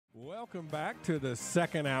Welcome back to the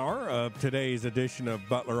second hour of today's edition of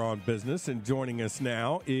Butler on Business. And joining us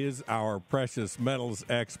now is our precious metals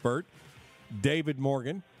expert, David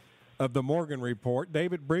Morgan of the Morgan Report.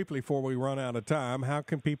 David, briefly before we run out of time, how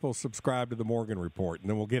can people subscribe to the Morgan Report? And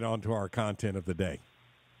then we'll get on to our content of the day.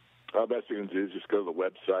 Best you can do is just go to the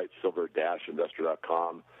website,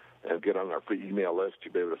 silver-investor.com, and get on our free email list.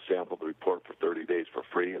 You'll be able to sample the report for 30 days for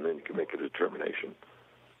free, and then you can make a determination.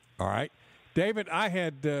 All right. David, I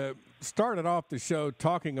had started off the show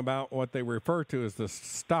talking about what they refer to as the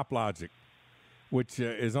stop logic, which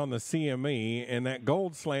is on the CME, and that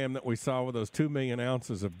gold slam that we saw with those 2 million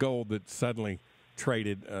ounces of gold that suddenly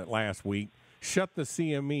traded last week shut the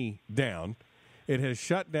CME down. It has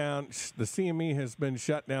shut down, the CME has been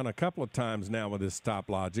shut down a couple of times now with this stop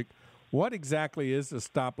logic. What exactly is the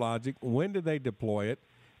stop logic? When did they deploy it?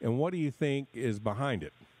 And what do you think is behind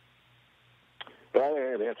it? Well,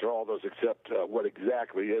 I can't answer all those except what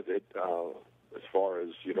exactly is it, as far as,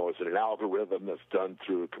 is it an algorithm that's done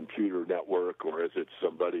through a computer network, or is it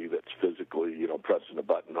somebody that's physically, pressing a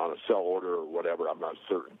button on a sell order or whatever? I'm not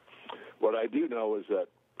certain. What I do know is that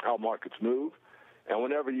how markets move, and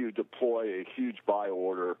whenever you deploy a huge buy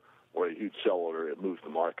order or a huge sell order, it moves the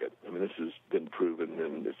market. I mean, this has been proven,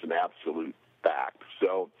 and it's an absolute fact.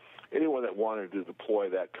 So anyone that wanted to deploy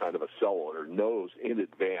that kind of a sell order knows in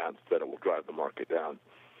advance that it will drive the market down.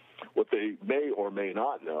 What they may or may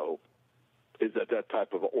not know is that that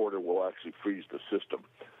type of order will actually freeze the system.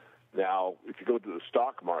 Now, if you go to the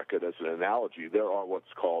stock market as an analogy, there are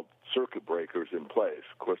what's called circuit breakers in place.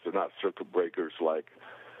 Of course, they're not circuit breakers like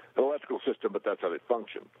an electrical system, but that's how they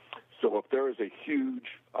function. So if there is a huge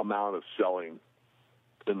amount of selling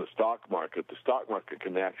in the stock market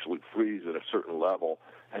can actually freeze at a certain level,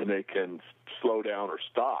 and they can slow down or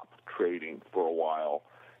stop trading for a while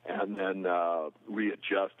and then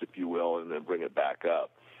readjust, if you will, and then bring it back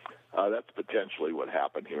up. That's potentially what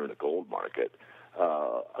happened here in the gold market.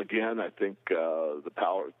 Again, I think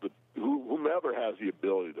whomever has the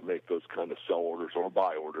ability to make those kind of sell orders or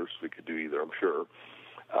buy orders, we could do either, I'm sure,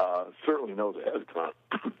 certainly knows ahead of time.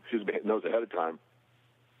 knows ahead of time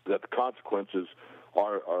that the consequences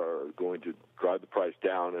are going to drive the price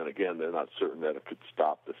down, and again, they're not certain that it could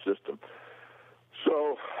stop the system.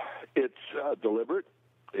 So it's deliberate.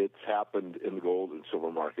 It's happened in the gold and silver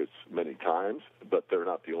markets many times, but they're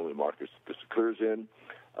not the only markets that this occurs in.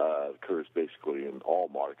 It occurs basically in all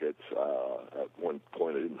markets. At one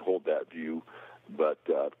point, I didn't hold that view, but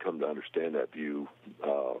I've come to understand that view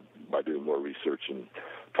by doing more research and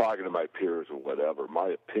talking to my peers or whatever. My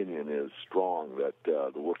opinion is strong that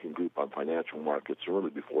the Working Group on Financial Markets, and really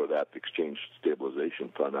before that, the Exchange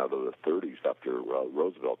Stabilization Fund out of the 30s after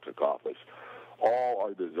Roosevelt took office, all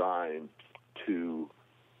are designed to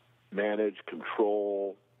manage,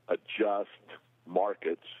 control, adjust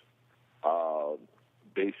markets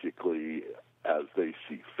basically as they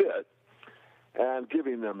see fit, and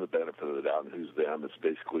giving them the benefit of the doubt. And who's them? It's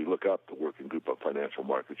basically look up the Working Group of Financial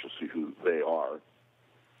Markets. You'll see who they are.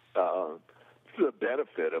 The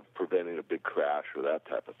benefit of preventing a big crash or that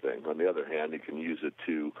type of thing. On the other hand, you can use it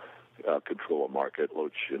to control a market,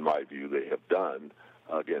 which, in my view, they have done,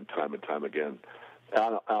 again, time and time again.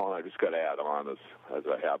 Alan, I just got to add on, as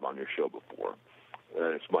I have on your show before,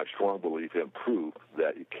 and it's my strong belief and proof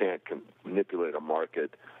that you can't manipulate a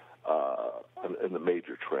market in the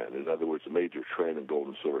major trend. In other words, the major trend in gold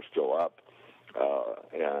and silver is still up,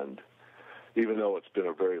 and even though it's been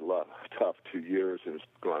a very tough 2 years and it's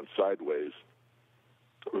gone sideways,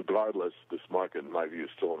 regardless, this market, in my view, is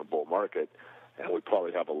still in a bull market, and we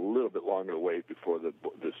probably have a little bit longer to wait before this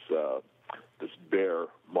bear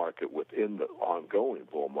market within the ongoing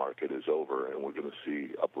bull market is over, and we're going to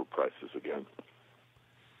see upward prices again.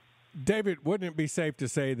 David, wouldn't it be safe to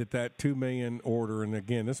say that 2 million order, and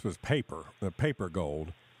again, this was paper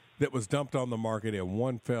gold, that was dumped on the market in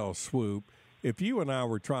one fell swoop? If you and I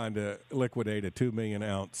were trying to liquidate a 2 million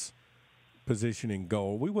ounce position in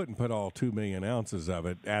gold, we wouldn't put all 2 million ounces of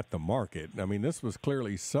it at the market. I mean, this was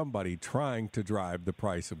clearly somebody trying to drive the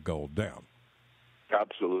price of gold down.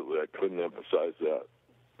 Absolutely. I couldn't emphasize that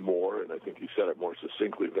more, and I think you said it more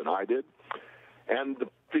succinctly than I did. And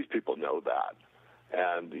these people know that.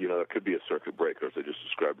 And, it could be a circuit breaker, as I just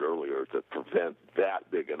described earlier, to prevent that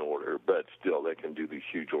big an order, but still they can do these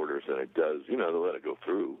huge orders, and it does, they let it go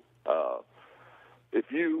through. If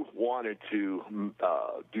you wanted to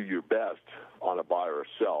do your best on a buy or a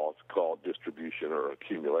sell, it's called distribution or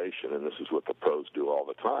accumulation, and this is what the pros do all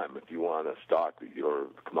the time. If you want a stock or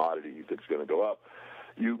commodity you think is going to go up,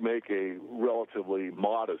 you make a relatively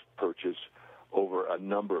modest purchase over a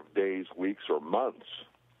number of days, weeks, or months,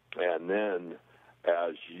 and then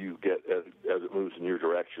as it moves in your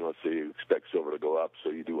direction. Let's say you expect silver to go up,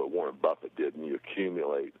 so you do what Warren Buffett did, and you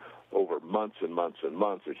accumulate over months and months and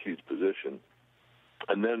months a huge position,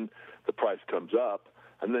 and then the price comes up,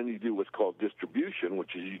 and then you do what's called distribution,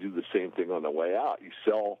 which is you do the same thing on the way out. You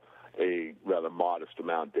sell a rather modest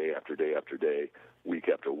amount day after day after day, week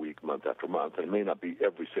after week, month after month. And it may not be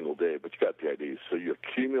every single day, but you got the idea. So you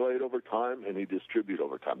accumulate over time and you distribute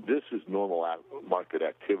over time. This is normal market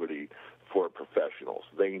activity for professionals.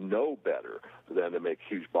 They know better than to make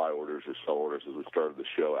huge buy orders or sell orders, as we started the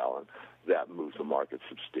show, Alan. That moves the market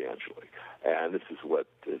substantially. And this is what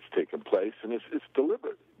has taken place, and it's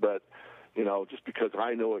deliberate. But just because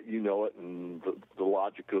I know it, you know it, and the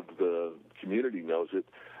logic of the community knows it,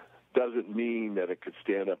 doesn't mean that it could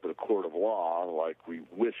stand up in a court of law like we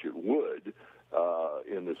wish it would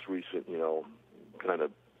in this recent, kind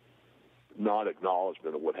of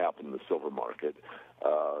non-acknowledgement of what happened in the silver market.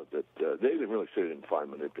 They didn't really say they didn't find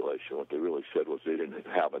manipulation. What they really said was they didn't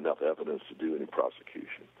have enough evidence to do any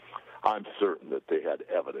prosecution. I'm certain that they had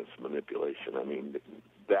evidence of manipulation. I mean,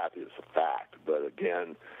 that is a fact. But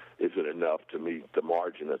again, is it enough to meet the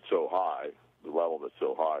margin that's so high, the level that's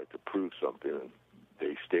so high, to prove something? And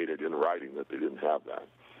they stated in writing that they didn't have that.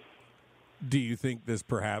 Do you think this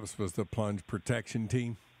perhaps was the plunge protection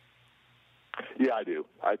team? Yeah, I do.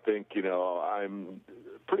 I think, I'm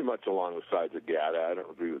pretty much along the sides of GATA. I don't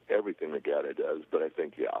agree with everything that GATA does, but I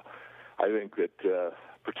think, I think that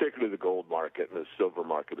particularly the gold market and the silver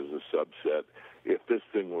market is a subset. If this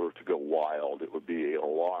thing were to go wild, it would be an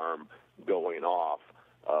alarm going off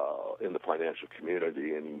in the financial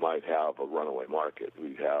community, and you might have a runaway market.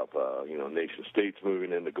 We have, nation states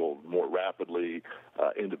moving into gold more rapidly,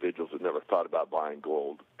 individuals that never thought about buying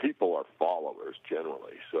gold. People are followers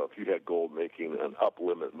generally. So if you had gold making an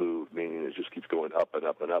up-limit move, meaning it just keeps going up and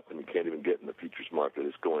up and up, and you can't even get in the futures market,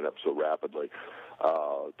 it's going up so rapidly,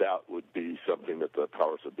 that would be something that the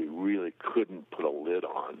powers that be really couldn't put a lid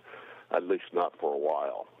on, at least not for a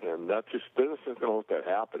while. And that just doesn't going to let that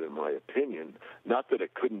happen, in my opinion. Not that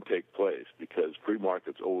it couldn't take place, because free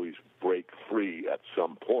markets always break free at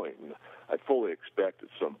some point. And I fully expect at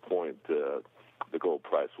some point the gold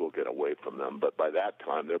price will get away from them. But by that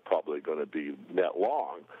time, they're probably going to be net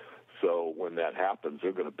long. So when that happens,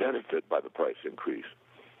 they're going to benefit by the price increase.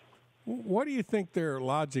 What do you think their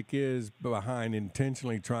logic is behind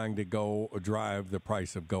intentionally trying to drive the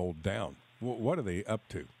price of gold down? What are they up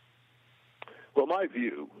to? Well, my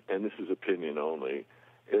view, and this is opinion only,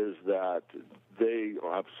 is that they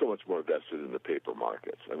have so much more vested in the paper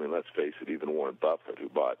markets. I mean, let's face it, even Warren Buffett, who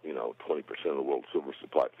bought, 20% of the world's silver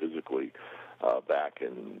supply physically back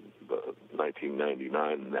in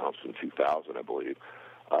 1999, announced in 2000, I believe,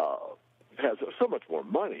 has so much more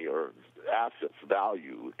money or assets,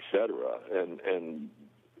 value, et cetera, and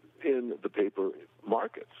in the paper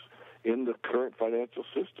markets, in the current financial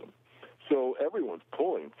system. So everyone's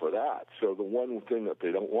pulling for that. So the one thing that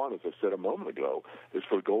they don't want, as I said a moment ago, is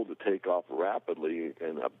for gold to take off rapidly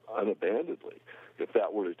and unabandonedly. If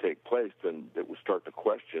that were to take place, then it would start to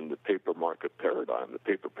question the paper market paradigm. The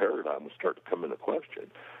paper paradigm would start to come into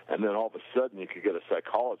question. And then all of a sudden you could get a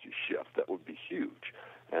psychology shift that would be huge.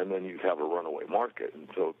 And then you'd have a runaway market. And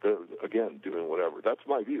so they're, again, doing whatever. That's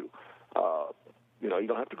my view. You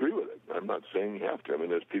don't have to agree with it. I'm not saying you have to. I mean,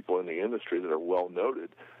 there's people in the industry that are well noted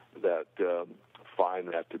that find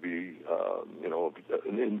that to be,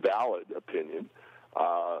 an invalid opinion.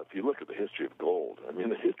 If you look at the history of gold, I mean,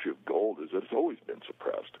 the history of gold is it's always been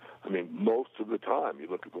suppressed. I mean, most of the time, you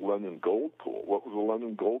look at the London Gold Pool. What was the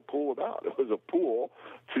London Gold Pool about? It was a pool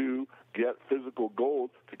to get physical gold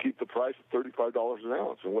to keep the price at $35 an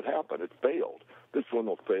ounce. And what happened? It failed. This one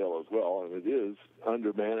will fail as well, and it is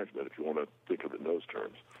under management, if you want to think of it in those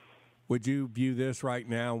terms. Would you view this right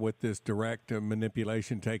now with this direct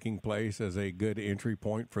manipulation taking place as a good entry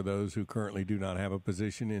point for those who currently do not have a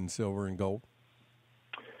position in silver and gold?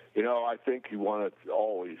 I think you want to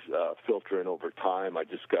always filter in over time. I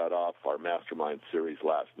just got off our mastermind series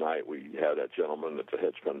last night. We had a gentleman that's a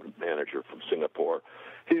hedge fund manager from Singapore.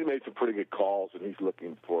 He made some pretty good calls, and he's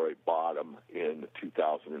looking for a bottom in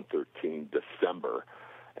 2013, December.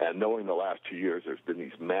 And knowing the last 2 years, there's been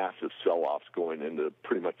these massive sell-offs going into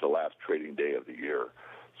pretty much the last trading day of the year.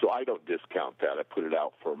 So I don't discount that. I put it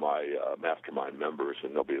out for my mastermind members,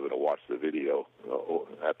 and they'll be able to watch the video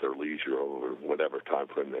at their leisure or whatever time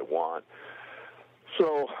frame they want.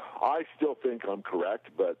 So I still think I'm correct,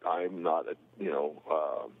 but I'm not,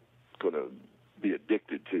 going to be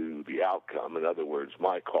addicted to the outcome. In other words,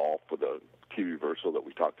 my call for the key reversal that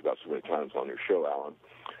we talked about so many times on your show, Alan,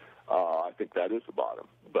 I think that is the bottom.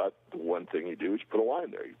 But the one thing you do is you put a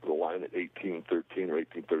line there. You put a line at 1813 or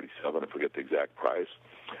 1837, I forget the exact price,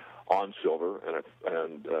 on silver,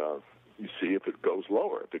 and you see if it goes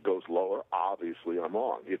lower. If it goes lower, obviously I'm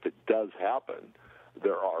wrong. If it does happen,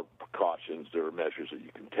 there are precautions, there are measures that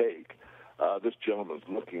you can take. This gentleman's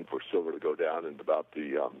looking for silver to go down into about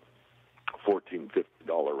the $14,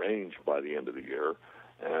 $15 range by the end of the year,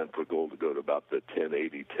 and for gold to go to about the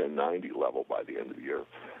 $10.80, $10.90 level by the end of the year.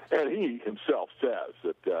 And he himself says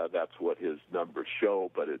that that's what his numbers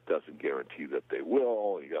show, but it doesn't guarantee that they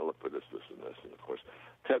will. You got to look for this, this, and this. And, of course,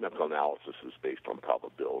 technical analysis is based on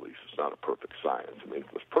probabilities. It's not a perfect science. I mean, if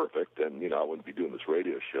it was perfect, then, I wouldn't be doing this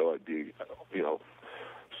radio show. I'd be,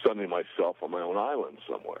 sunning myself on my own island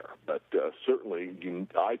somewhere. But certainly,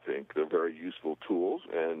 I think they're very useful tools,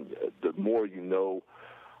 and the more you know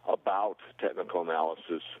about technical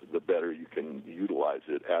analysis, the better you can utilize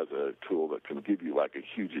it as a tool that can give you like a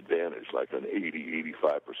huge advantage, like an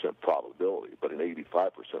 85% probability. But an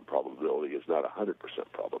 85% probability is not 100%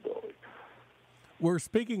 probability. We're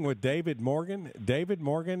speaking with David Morgan. David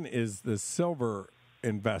Morgan is the silver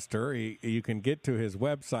investor. You can get to his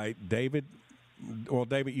website, David,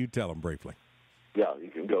 you tell him briefly. Yeah, you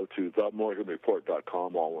can go to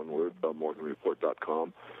themorganreport.com, all one word,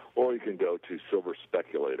 themorganreport.com, or you can go to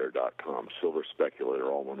silverspeculator.com, silverspeculator,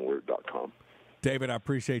 all one word.com. David, I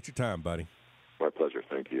appreciate your time, buddy. My pleasure.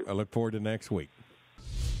 Thank you. I look forward to next week.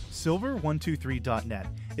 Silver123.net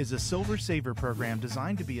is a silver saver program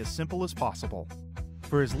designed to be as simple as possible.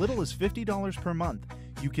 For as little as $50 per month,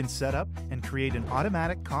 you can set up and create an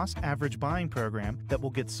automatic cost average buying program that will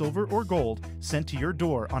get silver or gold sent to your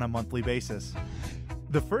door on a monthly basis.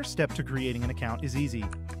 The first step to creating an account is easy.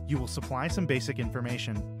 You will supply some basic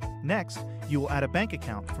information. Next, you will add a bank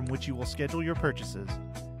account from which you will schedule your purchases.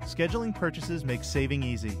 Scheduling purchases makes saving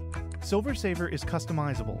easy. Silver Saver is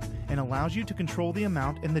customizable and allows you to control the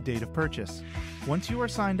amount and the date of purchase. Once you are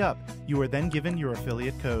signed up, you are then given your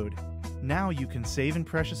affiliate code. Now you can save in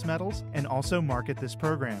precious metals and also market this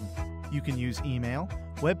program. You can use email,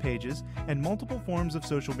 web pages, and multiple forms of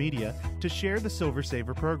social media to share the Silver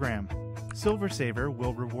Saver program. Silver Saver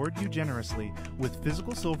will reward you generously with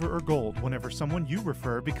physical silver or gold whenever someone you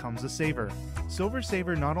refer becomes a saver. Silver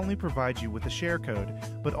Saver not only provides you with a share code,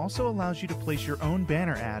 but also allows you to place your own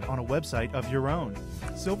banner ad on a website of your own.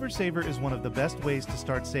 Silver Saver is one of the best ways to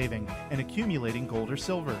start saving and accumulating gold or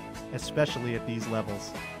silver, especially at these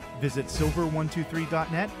levels. Visit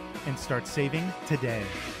silver123.net and start saving today.